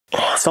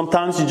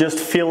Sometimes you just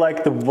feel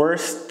like the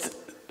worst,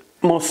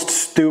 most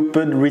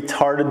stupid,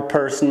 retarded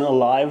person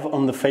alive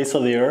on the face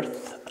of the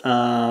earth.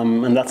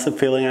 And that's the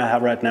feeling I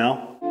have right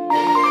now.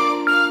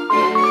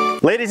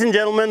 Ladies and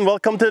gentlemen,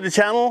 welcome to the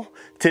channel.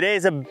 Today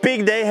is a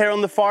big day here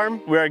on the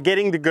farm. We are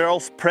getting the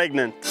girls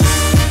pregnant.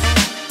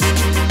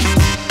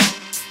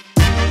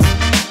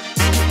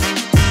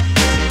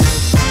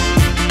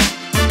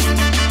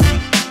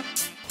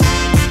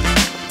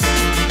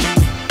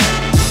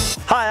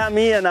 Hi, I'm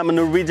Ian. I'm a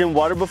Norwegian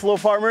water buffalo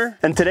farmer,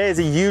 and today is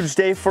a huge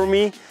day for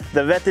me.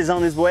 The vet is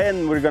on his way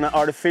and we're gonna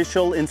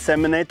artificial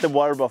inseminate the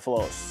water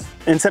buffaloes.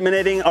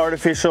 Inseminating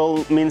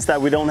artificial means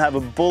that we don't have a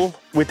bull.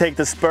 We take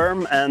the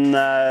sperm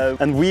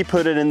and we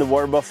put it in the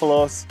water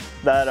buffaloes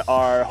that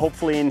are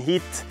hopefully in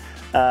heat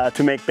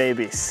to make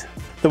babies.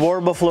 The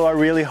water buffalo are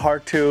really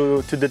hard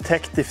to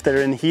detect if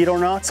they're in heat or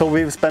not. So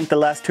we've spent the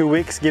last 2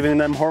 weeks giving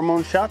them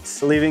hormone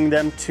shots, leaving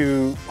them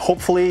to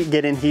hopefully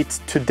get in heat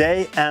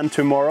today and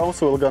tomorrow.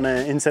 So we're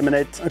gonna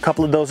inseminate a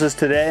couple of doses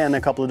today and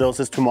a couple of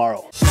doses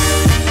tomorrow.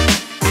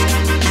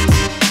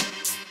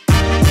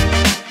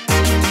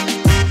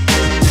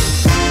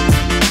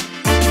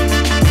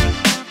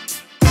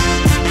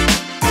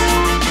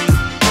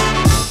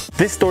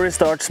 This story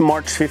starts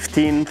March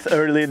 15th,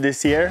 early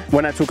this year,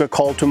 when I took a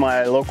call to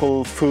my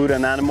local food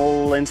and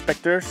animal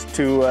inspectors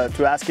to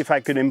ask if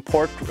I could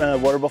import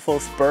water buffalo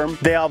sperm.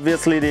 They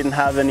obviously didn't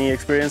have any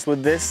experience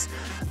with this.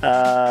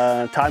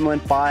 Time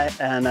went by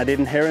and I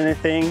didn't hear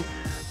anything.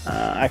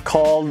 I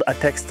called, I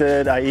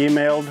texted, I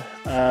emailed,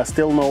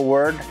 still no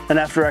word. And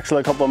after actually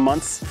a couple of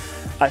months,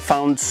 I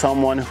found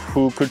someone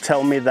who could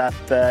tell me that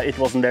it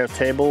wasn't their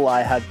table.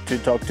 I had to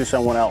talk to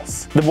someone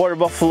else. The water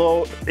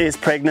buffalo is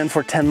pregnant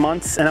for 10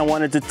 months and I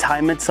wanted to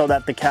time it so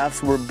that the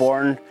calves were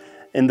born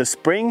in the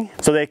spring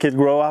so they could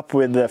grow up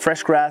with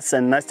fresh grass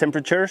and nice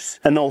temperatures,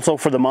 and also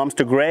for the moms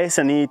to graze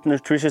and eat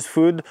nutritious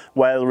food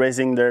while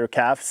raising their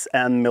calves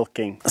and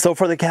milking. So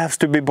for the calves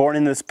to be born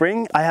in the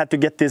spring, I had to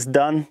get this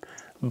done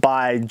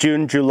by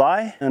June,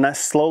 July, and I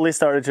slowly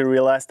started to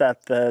realize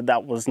that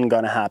that wasn't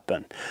gonna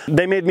happen.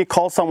 They made me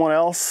call someone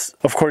else.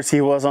 Of course, he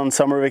was on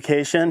summer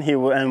vacation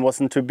and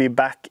wasn't to be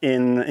back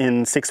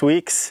in 6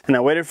 weeks. And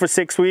I waited for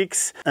 6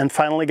 weeks and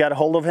finally got a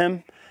hold of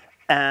him.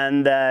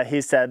 And he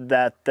said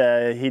that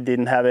he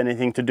didn't have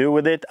anything to do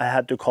with it. I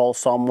had to call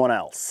someone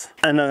else.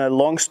 And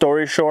long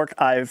story short,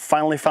 I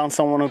finally found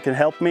someone who can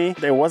help me.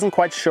 They wasn't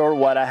quite sure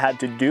what I had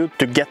to do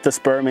to get the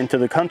sperm into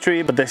the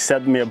country, but they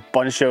sent me a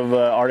bunch of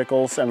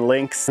articles and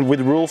links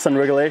with rules and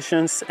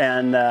regulations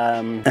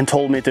and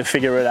told me to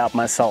figure it out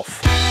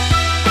myself.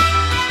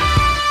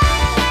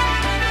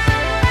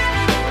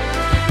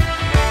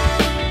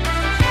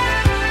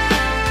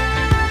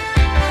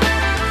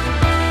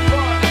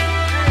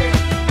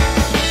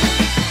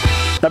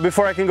 Now,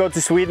 before I can go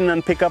to Sweden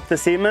and pick up the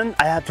semen,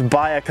 I had to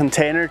buy a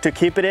container to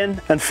keep it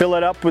in and fill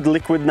it up with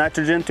liquid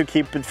nitrogen to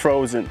keep it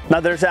frozen. Now,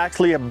 there's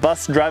actually a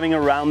bus driving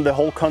around the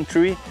whole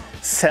country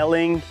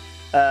selling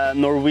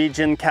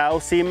Norwegian cow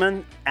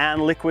semen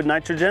and liquid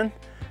nitrogen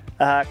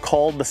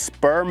called the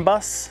sperm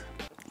bus.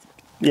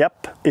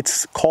 Yep,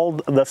 it's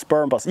called the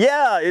sperm bus.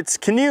 Yeah, it's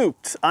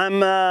Knut.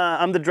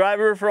 I'm the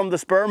driver from the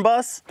sperm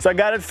bus. So I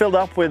got it filled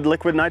up with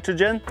liquid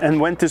nitrogen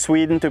and went to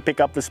Sweden to pick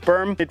up the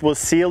sperm. It was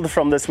sealed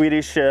from the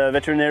Swedish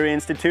Veterinary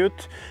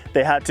Institute.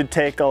 They had to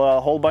take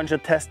a whole bunch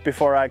of tests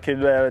before I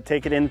could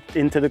take it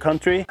into the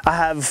country. I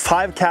have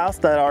 5 cows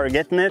that are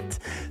getting it,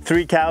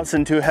 3 cows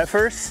and 2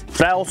 heifers.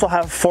 But I also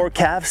have 4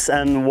 calves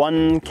and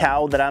 1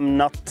 cow that I'm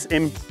not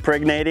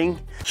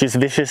impregnating. She's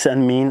vicious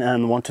and mean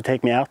and wants to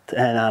take me out,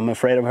 and I'm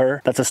afraid of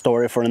her. That's a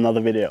story for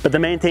another video. But the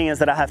main thing is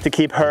that I have to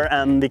keep her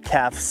and the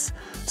calves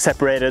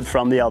separated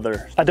from the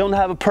others. I don't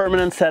have a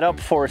permanent setup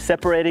for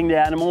separating the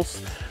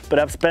animals, but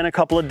I've spent a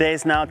couple of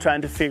days now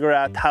trying to figure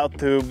out how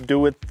to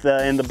do it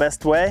in the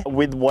best way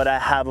with what I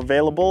have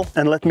available.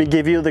 And let me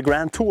give you the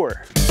grand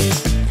tour.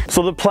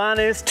 So the plan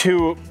is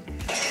to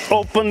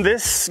open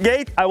this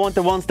gate. I want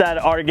the ones that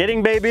are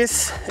getting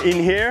babies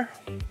in here,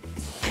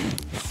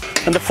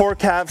 and the 4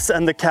 calves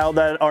and the cow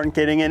that aren't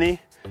getting any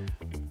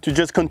to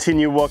just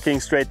continue walking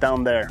straight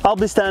down there. I'll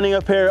be standing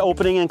up here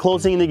opening and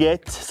closing the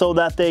gate so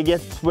that they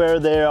get where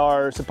they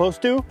are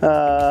supposed to.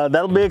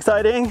 That'll be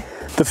exciting.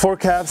 The 4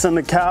 calves and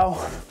the cow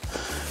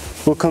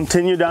will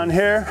continue down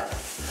here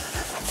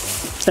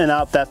and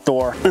out that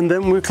door. And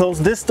then we close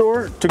this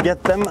door to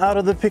get them out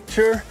of the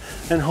picture,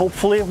 and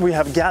hopefully we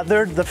have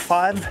gathered the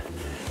 5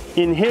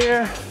 in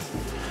here.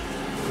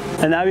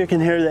 And now you can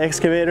hear the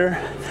excavator.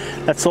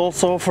 That's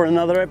also for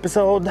another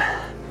episode.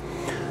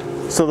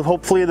 So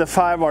hopefully the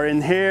 5 are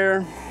in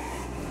here.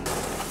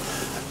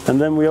 And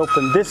then we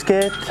open this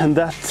gate and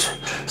that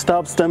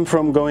stops them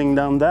from going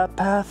down that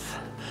path.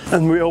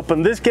 And we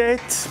open this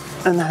gate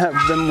and have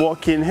them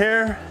walk in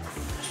here,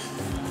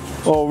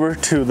 over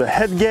to the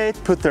head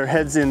gate, put their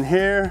heads in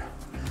here.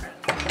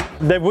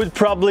 They would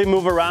probably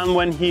move around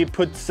when he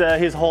puts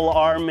his whole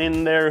arm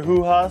in their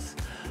hoo-has.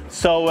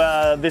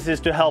 So this is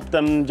to help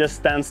them just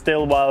stand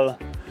still while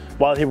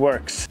he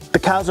works. The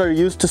cows are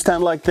used to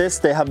stand like this.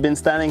 They have been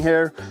standing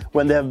here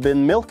when they have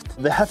been milked.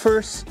 The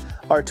heifers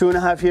are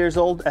 2.5 years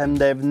old and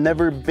they've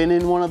never been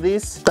in one of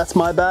these. That's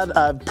my bad.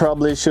 I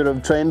probably should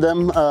have trained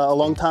them a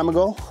long time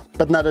ago,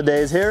 but now the day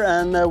is here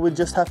and we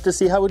just have to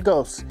see how it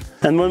goes.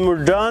 And when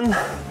we're done,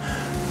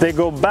 they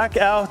go back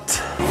out,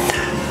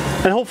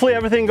 and hopefully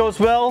everything goes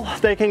well.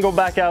 They can go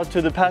back out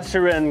to the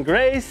pasture and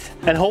graze,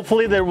 and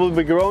hopefully there will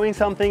be growing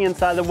something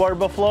inside the water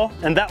buffalo,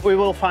 and that we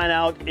will find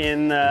out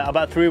in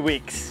about 3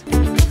 weeks.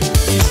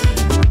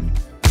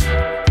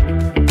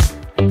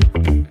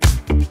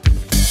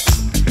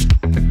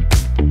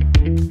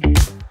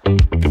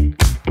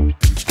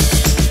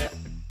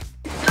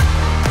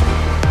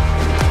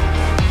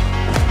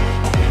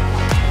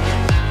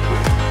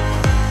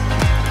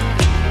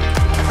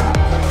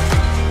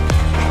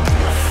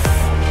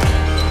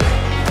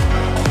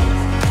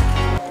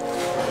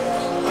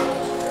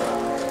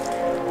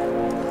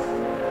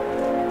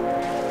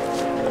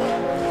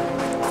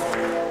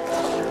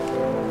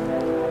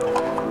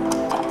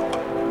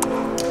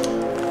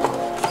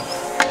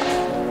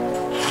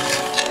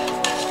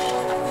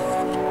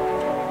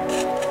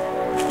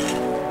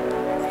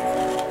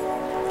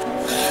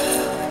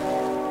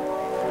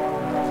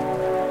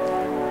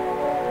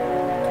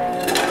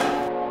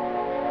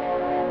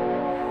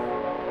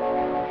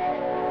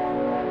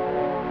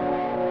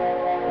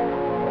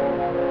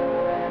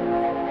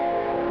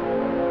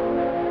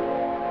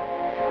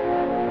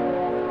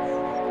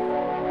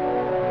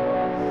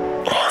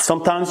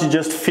 Sometimes you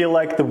just feel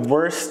like the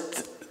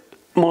worst,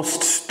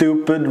 most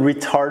stupid,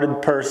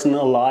 retarded person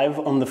alive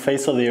on the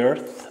face of the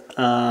earth.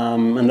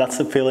 And that's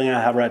the feeling I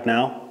have right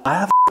now. I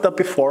have f***ed up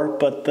before,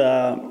 but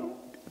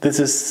this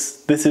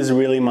is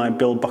really my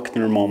Bill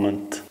Buckner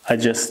moment. I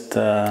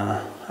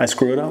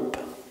screwed up.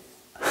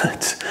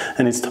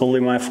 And it's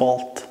totally my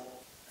fault.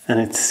 And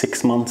it's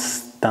 6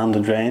 months down the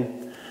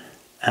drain.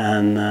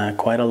 And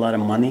quite a lot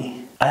of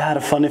money. I had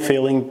a funny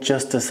feeling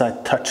just as I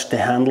touched the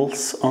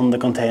handles on the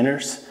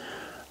containers.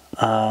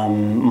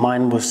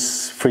 Mine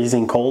was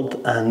freezing cold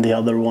and the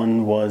other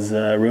one was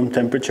room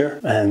temperature,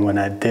 and when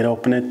I did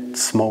open it,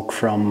 smoke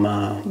from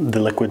the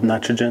liquid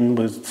nitrogen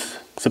was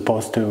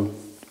supposed to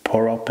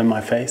pour up in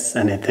my face,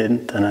 and it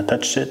didn't, and I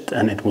touched it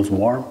and it was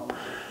warm,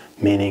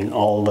 meaning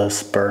all the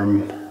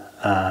sperm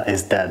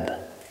is dead.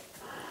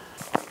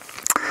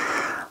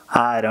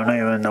 I don't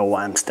even know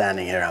why I'm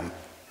standing here. I'm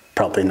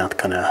probably not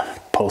gonna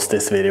post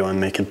this video and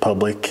make it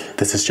public.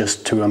 This is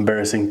just too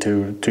embarrassing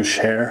to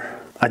share.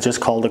 I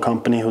just called the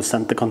company who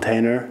sent the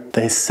container.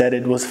 They said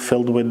it was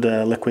filled with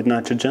liquid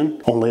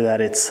nitrogen, only that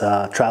it's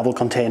a travel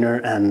container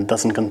and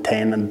doesn't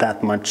contain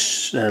that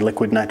much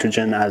liquid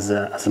nitrogen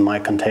as my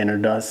container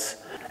does.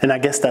 And I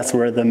guess that's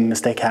where the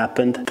mistake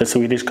happened. The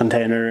Swedish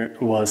container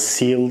was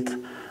sealed.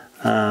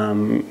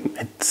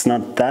 It's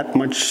not that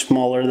much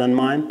smaller than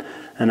mine,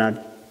 and I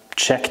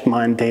checked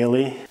mine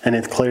daily, and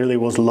it clearly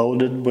was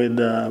loaded with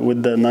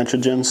the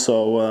nitrogen,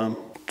 so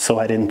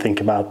I didn't think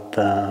about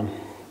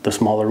the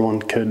smaller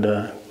one could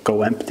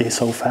go empty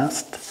so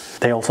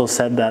fast. They also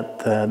said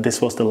that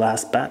this was the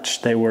last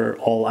batch. They were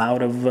all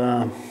out of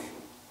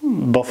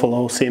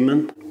buffalo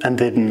semen and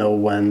didn't know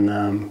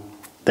when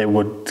they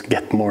would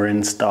get more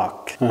in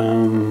stock.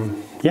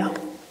 Yeah,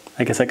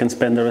 I guess I can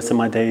spend the rest of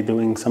my day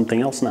doing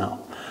something else now.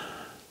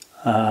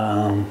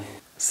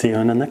 See you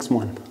in the next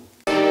one.